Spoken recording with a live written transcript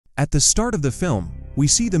At the start of the film, we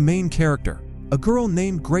see the main character, a girl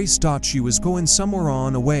named Grace. She was going somewhere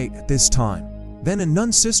on away at this time. Then a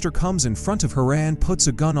nun sister comes in front of her and puts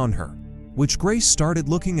a gun on her, which Grace started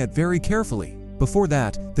looking at very carefully. Before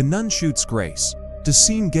that, the nun shoots Grace. The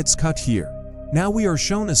scene gets cut here. Now we are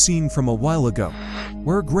shown a scene from a while ago,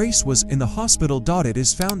 where Grace was in the hospital. It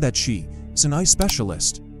is found that she is an eye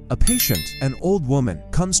specialist. A patient, an old woman,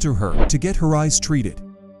 comes to her to get her eyes treated.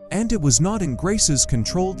 And it was not in Grace's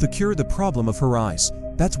control to cure the problem of her eyes.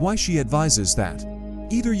 That's why she advises that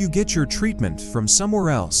either you get your treatment from somewhere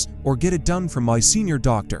else or get it done from my senior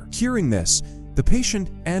doctor. Hearing this, the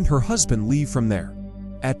patient and her husband leave from there.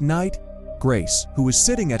 At night, Grace, who was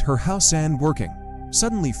sitting at her house and working,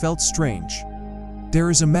 suddenly felt strange. There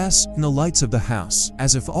is a mess in the lights of the house.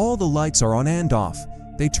 As if all the lights are on and off,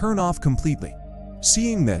 they turn off completely.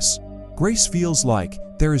 Seeing this, Grace feels like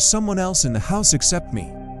there is someone else in the house except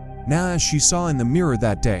me. Now, as she saw in the mirror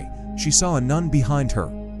that day, she saw a nun behind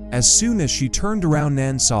her. As soon as she turned around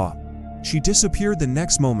and saw, she disappeared the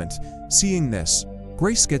next moment. Seeing this,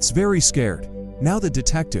 Grace gets very scared. Now the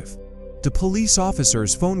detective, the police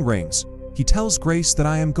officer's phone rings. He tells Grace that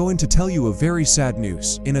I am going to tell you a very sad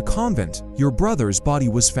news. In a convent, your brother's body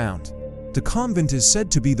was found. The convent is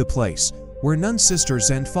said to be the place where nun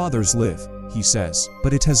sisters and fathers live, he says,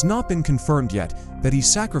 but it has not been confirmed yet that he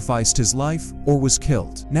sacrificed his life or was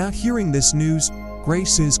killed. Now hearing this news,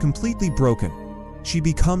 Grace is completely broken. She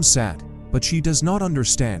becomes sad, but she does not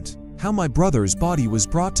understand how my brother's body was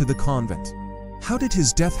brought to the convent. How did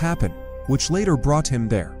his death happen, which later brought him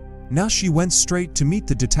there? Now she went straight to meet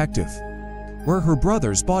the detective, where her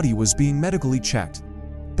brother's body was being medically checked.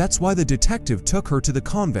 That's why the detective took her to the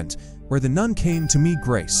convent, where the nun came to meet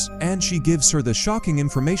Grace, and she gives her the shocking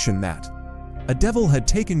information that a devil had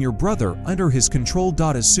taken your brother under his control.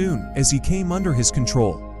 As soon as he came under his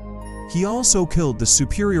control, he also killed the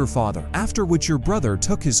superior father, after which your brother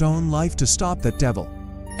took his own life to stop that devil.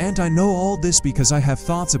 And I know all this because I have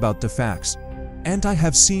thoughts about the facts, and I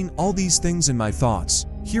have seen all these things in my thoughts.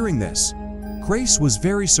 Hearing this, Grace was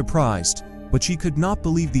very surprised, but she could not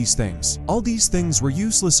believe these things. All these things were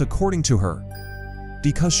useless according to her,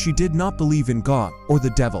 because she did not believe in God or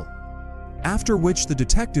the devil. After which the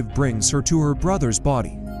detective brings her to her brother's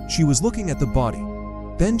body. She was looking at the body.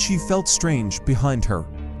 Then she felt strange behind her.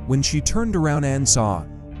 When she turned around and saw,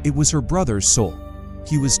 it was her brother's soul.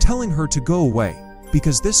 He was telling her to go away,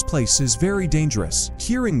 because this place is very dangerous.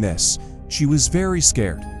 Hearing this, she was very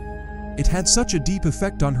scared. It had such a deep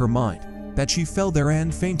effect on her mind that she fell there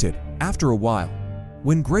and fainted. After a while,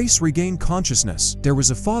 when Grace regained consciousness, there was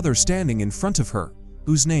a father standing in front of her,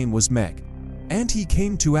 whose name was Meg. And he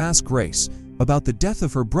came to ask Grace about the death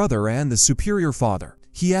of her brother and the superior father.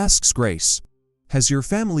 He asks Grace, "Has your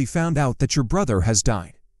family found out that your brother has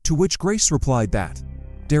died?" To which Grace replied that,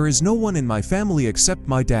 "There is no one in my family except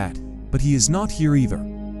my dad, but he is not here either.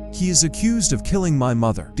 He is accused of killing my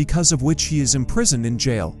mother, because of which he is imprisoned in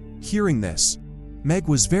jail." Hearing this, Meg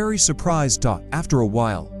was very surprised. After a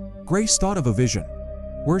while, Grace thought of a vision,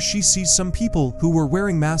 where she sees some people who were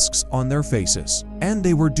wearing masks on their faces, and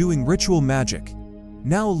they were doing ritual magic.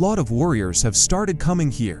 Now a lot of warriors have started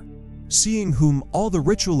coming here, seeing whom all the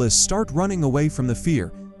ritualists start running away from the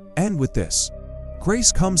fear, and with this,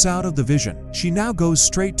 Grace comes out of the vision. She now goes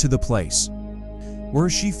straight to the place where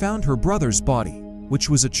she found her brother's body, which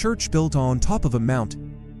was a church built on top of a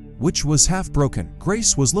mountain, which was half broken.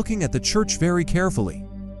 Grace was looking at the church very carefully,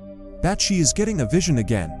 that she is getting a vision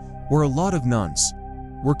again, where a lot of nuns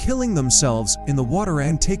were killing themselves in the water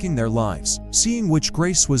and taking their lives. Seeing which,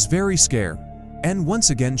 Grace was very scared, and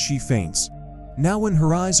once again she faints. Now when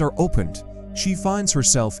her eyes are opened, she finds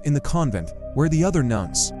herself in the convent, where the other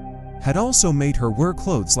nuns had also made her wear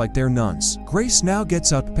clothes like their nuns. Grace now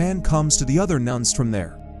gets up and comes to the other nuns from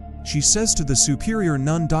there. She says to the superior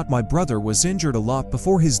nun, "My brother was injured a lot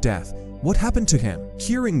before his death. What happened to him?"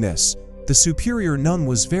 Hearing this, the superior nun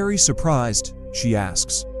was very surprised. She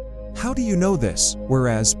asks, "How do you know this,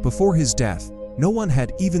 whereas before his death, no one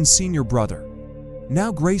had even seen your brother?"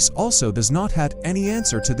 Now Grace also does not have any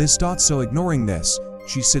answer to this. So ignoring this,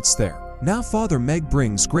 she sits there. Now Father Meg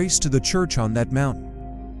brings Grace to the church on that mountain,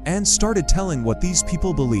 and started telling what these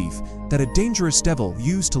people believe, that a dangerous devil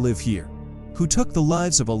used to live here, who took the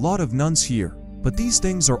lives of a lot of nuns here. But these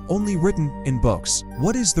things are only written in books.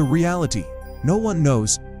 What is the reality? No one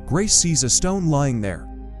knows. Grace sees a stone lying there,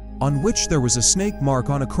 on which there was a snake mark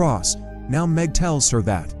on a cross. Now Meg tells her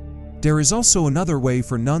that there is also another way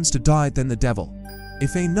for nuns to die than the devil.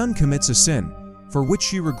 If a nun commits a sin, for which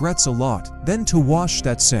she regrets a lot, then to wash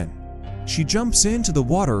that sin, she jumps into the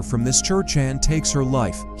water from this church and takes her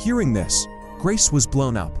life. Hearing this, Grace was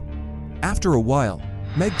blown up. After a while,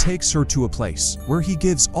 Meg takes her to a place where he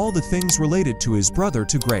gives all the things related to his brother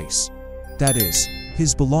to Grace. That is,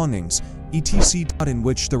 his belongings, etc. In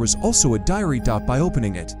which there was also a diary. By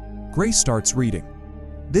opening it, Grace starts reading.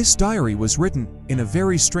 This diary was written in a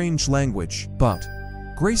very strange language, but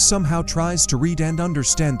Grace somehow tries to read and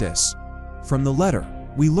understand this. From the letter,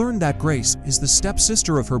 we learn that Grace is the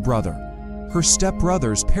stepsister of her brother. Her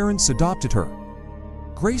stepbrother's parents adopted her.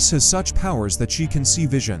 Grace has such powers that she can see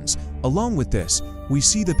visions. Along with this, we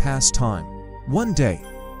see the past time. One day,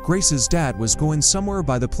 Grace's dad was going somewhere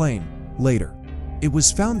by the plane. Later, it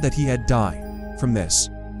was found that he had died. From this,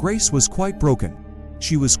 Grace was quite broken.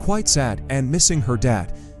 She was quite sad and missing her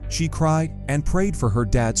dad. She cried and prayed for her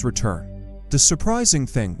dad's return. The surprising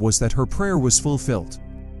thing was that her prayer was fulfilled.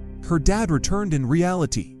 Her dad returned in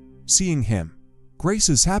reality. Seeing him,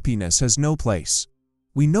 Grace's happiness has no place.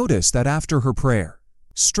 We notice that after her prayer,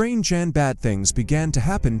 strange and bad things began to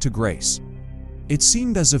happen to Grace. It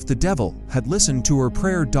seemed as if the devil had listened to her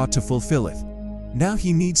prayer. To fulfill it. Now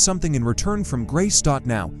he needs something in return from Grace.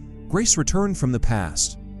 Now, Grace returned from the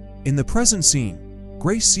past. In the present scene,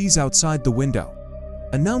 Grace sees outside the window.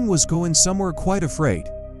 A nun was going somewhere quite afraid.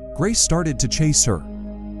 Grace started to chase her.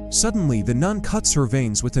 Suddenly the nun cuts her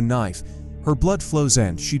veins with a knife. Her blood flows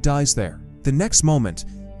and she dies there. The next moment,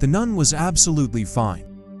 the nun was absolutely fine.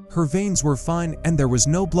 Her veins were fine and there was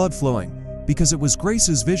no blood flowing, because it was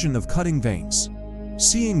Grace's vision of cutting veins.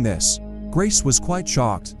 Seeing this, Grace was quite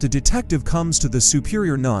shocked. The detective comes to the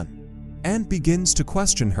superior nun and begins to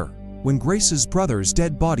question her. When Grace's brother's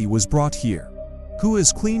dead body was brought here, who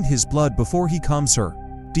has cleaned his blood before he comes her?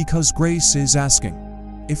 Because Grace is asking,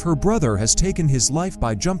 if her brother has taken his life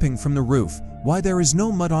by jumping from the roof, why there is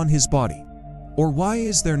no mud on his body? Or why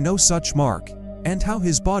is there no such mark? And how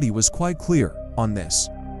his body was quite clear. On this,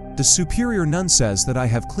 the superior nun says that I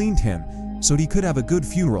have cleaned him so he could have a good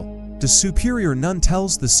funeral. The superior nun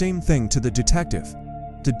tells the same thing to the detective.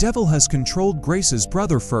 The devil has controlled Grace's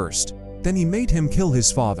brother first, then he made him kill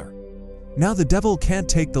his father. Now the devil can't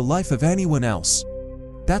take the life of anyone else.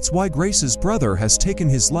 That's why Grace's brother has taken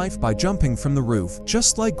his life by jumping from the roof.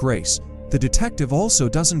 Just like Grace, the detective also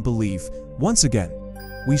doesn't believe. Once again,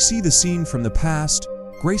 we see the scene from the past.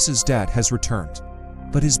 Grace's dad has returned,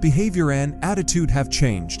 but his behavior and attitude have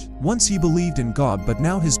changed. Once he believed in God, but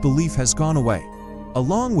now his belief has gone away.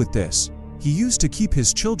 Along with this, he used to keep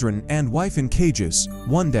his children and wife in cages.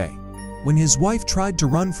 One day, when his wife tried to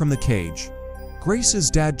run from the cage, Grace's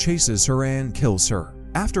dad chases her and kills her.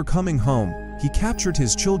 After coming home, he captured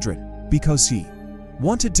his children because he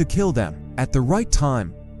wanted to kill them. At the right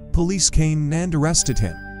time, police came and arrested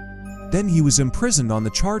him. Then he was imprisoned on the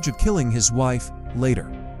charge of killing his wife. Later,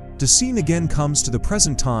 the scene again comes to the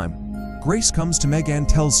present time. Grace comes to Meg and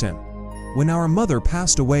tells him, when our mother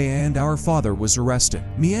passed away and our father was arrested,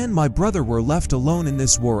 me and my brother were left alone in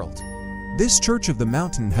this world. This Church of the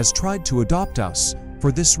Mountain has tried to adopt us.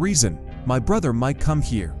 For this reason, my brother might come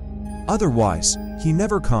here. Otherwise, he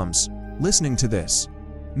never comes. Listening to this,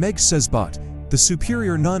 Meg says, but the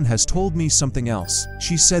superior nun has told me something else.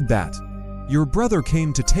 She said that your brother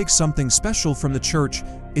came to take something special from the church.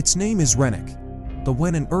 Its name is Rennick. But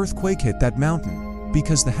when an earthquake hit that mountain,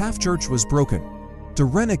 because the half-church was broken, the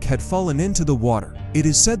Rennick had fallen into the water. It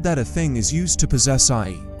is said that a thing is used to possess,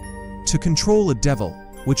 i.e., to control a devil,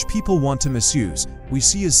 which people want to misuse. We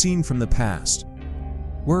see a scene from the past,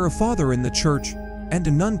 where a father in the church and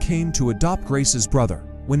a nun came to adopt Grace's brother.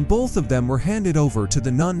 When both of them were handed over to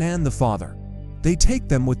the nun and the father, they take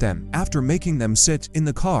them with them after making them sit in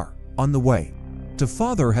the car. On the way, the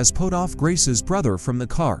father has put off Grace's brother from the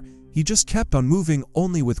car. He just kept on moving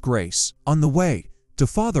only with Grace. On the way, the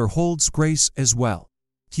father holds Grace as well.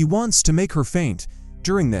 He wants to make her faint.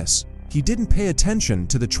 During this, he didn't pay attention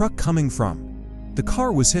to the truck coming from. The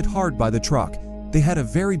car was hit hard by the truck. They had a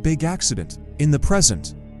very big accident. In the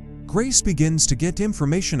present, Grace begins to get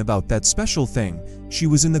information about that special thing. She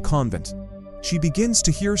was in the convent. She begins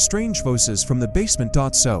to hear strange voices from the basement.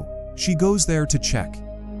 So, she goes there to check.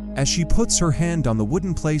 As she puts her hand on the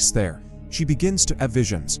wooden place there, she begins to have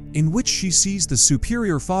visions, in which she sees the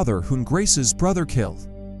superior father whom Grace's brother killed.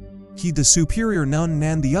 He, the superior nun,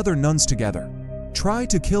 and the other nuns together try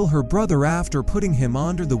to kill her brother after putting him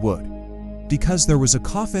under the wood. Because there was a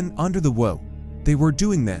coffin under the wood, they were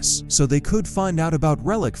doing this so they could find out about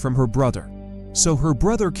relic from her brother. So her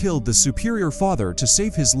brother killed the superior father to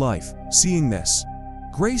save his life. Seeing this,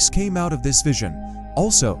 Grace came out of this vision.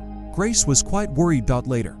 Also, Grace was quite worried.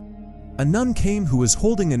 Later, a nun came who was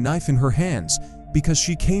holding a knife in her hands because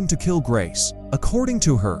she came to kill Grace. According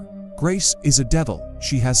to her, Grace is a devil.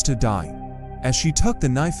 She has to die. As she took the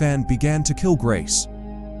knife and began to kill Grace,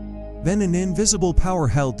 Then an invisible power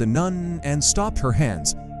held the nun and stopped her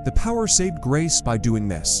hands. The power saved Grace by doing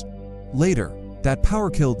this. Later, that power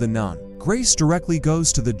killed the nun. Grace directly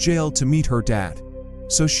goes to the jail to meet her dad,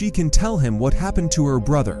 so she can tell him what happened to her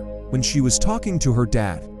brother. When she was talking to her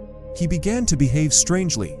dad, he began to behave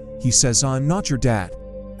strangely. He says, "I'm not your dad.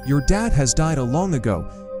 Your dad has died a long ago.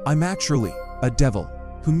 I'm actually a devil,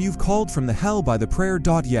 whom you've called from the hell by the prayer.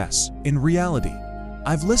 Yes, in reality,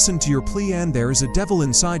 I've listened to your plea and there is a devil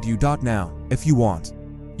inside you. Now, if you want,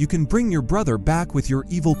 you can bring your brother back with your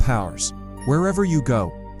evil powers. Wherever you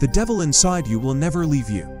go, the devil inside you will never leave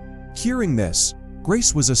you." Hearing this,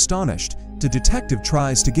 Grace was astonished. The detective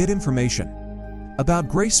tries to get information about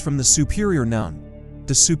Grace from the superior nun.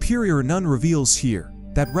 The superior nun reveals here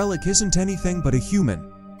that Relic isn't anything but a human.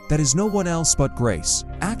 That is no one else but Grace.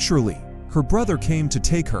 Actually, her brother came to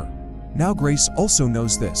take her. Now Grace also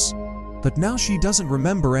knows this, but now she doesn't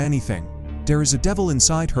remember anything. There is a devil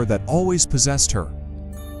inside her that always possessed her,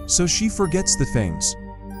 so she forgets the things.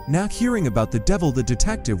 Now hearing about the devil, the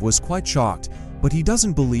detective was quite shocked, but he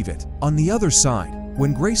doesn't believe it. On the other side,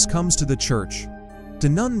 when Grace comes to the church, the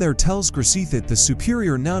nun there tells Grace that the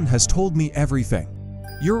superior nun has told me everything.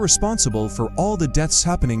 You're responsible for all the deaths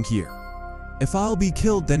happening here. If I'll be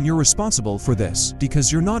killed, then you're responsible for this,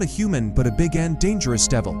 because you're not a human but a big and dangerous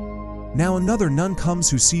devil. Now another nun comes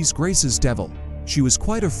who sees Grace's devil. She was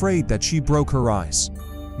quite afraid that she broke her eyes.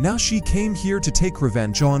 Now she came here to take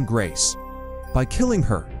revenge on Grace. By killing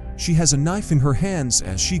her, she has a knife in her hands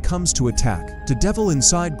as she comes to attack. The devil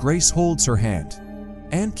inside Grace holds her hand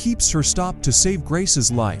and keeps her stopped to save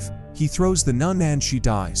Grace's life. He throws the nun and she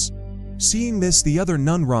dies. Seeing this, the other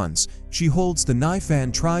nun runs. She holds the knife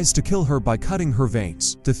and tries to kill her by cutting her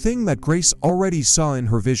veins, the thing that Grace already saw in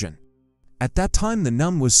her vision. At that time the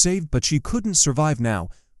nun was saved, but she couldn't survive now.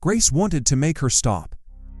 Grace wanted to make her stop,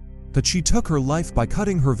 but she took her life by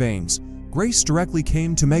cutting her veins. Grace directly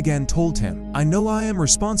came to Meg and told him, "I know I am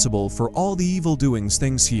responsible for all the evil doings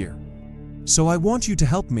things here, so I want you to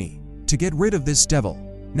help me to get rid of this devil."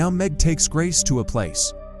 Now Meg takes Grace to a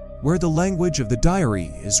place where the language of the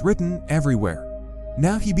diary is written everywhere.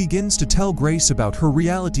 Now he begins to tell Grace about her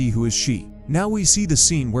reality, who is she. Now we see the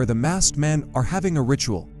scene where the masked men are having a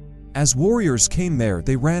ritual. As warriors came there,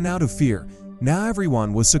 they ran out of fear. Now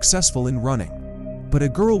everyone was successful in running, but a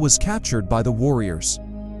girl was captured by the warriors.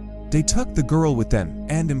 They took the girl with them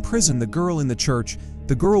and imprisoned the girl in the church.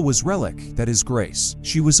 The girl was Relic, that is Grace.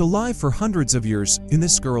 She was alive for hundreds of years in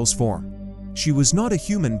this girl's form. She was not a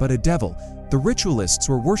human but a devil. The ritualists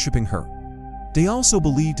were worshipping her. They also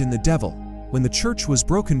believed in the devil. When the church was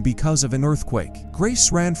broken because of an earthquake,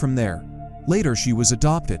 Grace ran from there. Later she was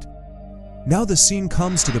adopted. Now the scene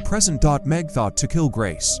comes to the present. Meg thought to kill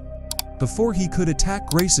Grace. Before he could attack,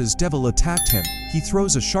 Grace's devil attacked him. He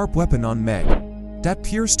throws a sharp weapon on Meg that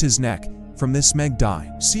pierced his neck. From this, Meg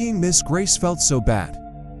died. Seeing this, Grace felt so bad.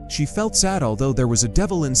 She felt sad. Although there was a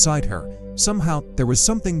devil inside her, somehow there was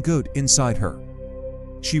something good inside her.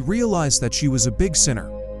 She realized that she was a big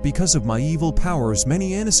sinner. Because of my evil powers,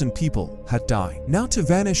 many innocent people had died. Now to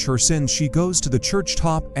vanish her sins, she goes to the church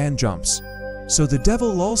top and jumps. So the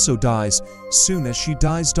devil also dies. Soon as she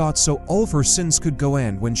dies, so all of her sins could go.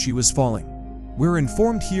 And when she was falling, we're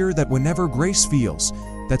informed here that whenever Grace feels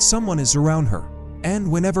that someone is around her, and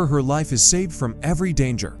whenever her life is saved from every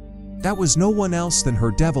danger, that was no one else than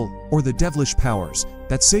her devil or the devilish powers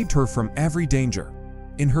that saved her from every danger.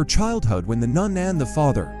 In her childhood, when the nun and the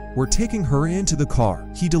father were taking her into the car,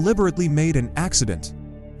 he deliberately made an accident.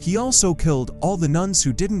 He also killed all the nuns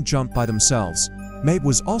who didn't jump by themselves. Meg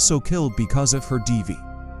was also killed because of her DV.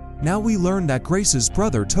 Now we learn that Grace's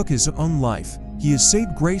brother took his own life. He has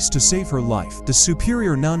saved Grace to save her life. The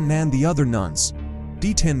superior nun and the other nuns,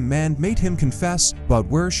 D10 man, made him confess about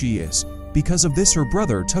where she is. Because of this, her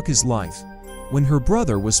brother took his life. When her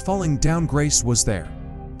brother was falling down, Grace was there,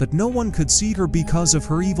 but no one could see her because of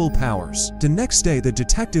her evil powers. The next day, the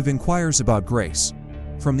detective inquires about Grace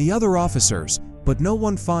from the other officers, but no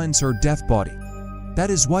one finds her death body. That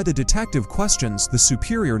is why the detective questions the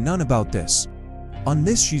superior nun about this. On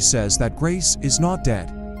this, she says that Grace is not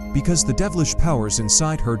dead because the devilish powers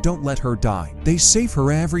inside her don't let her die. They save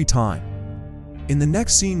her every time. In the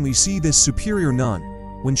next scene, we see this superior nun.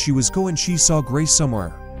 When she was going, she saw Grace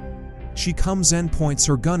somewhere. She comes and points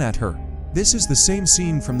her gun at her. This is the same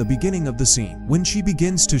scene from the beginning of the scene, when she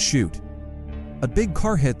begins to shoot. A big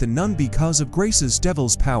car hit the nun because of Grace's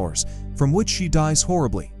devil's powers, from which she dies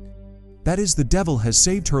horribly. That is, the devil has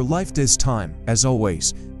saved her life this time, as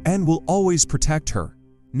always, and will always protect her.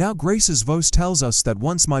 Now Grace's voice tells us that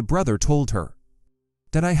once my brother told her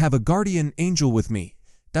that I have a guardian angel with me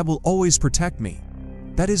that will always protect me.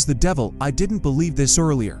 That is the devil. I didn't believe this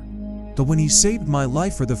earlier. Though when he saved my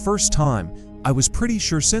life for the first time, I was pretty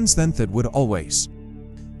sure since then that would always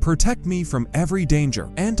protect me from every danger,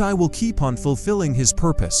 and I will keep on fulfilling his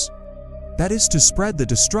purpose. That is to spread the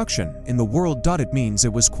destruction in the world. It means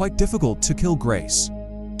it was quite difficult to kill Grace.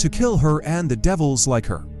 To kill her and the devils like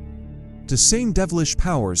her. The same devilish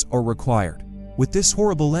powers are required. With this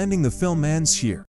horrible ending, the film ends here.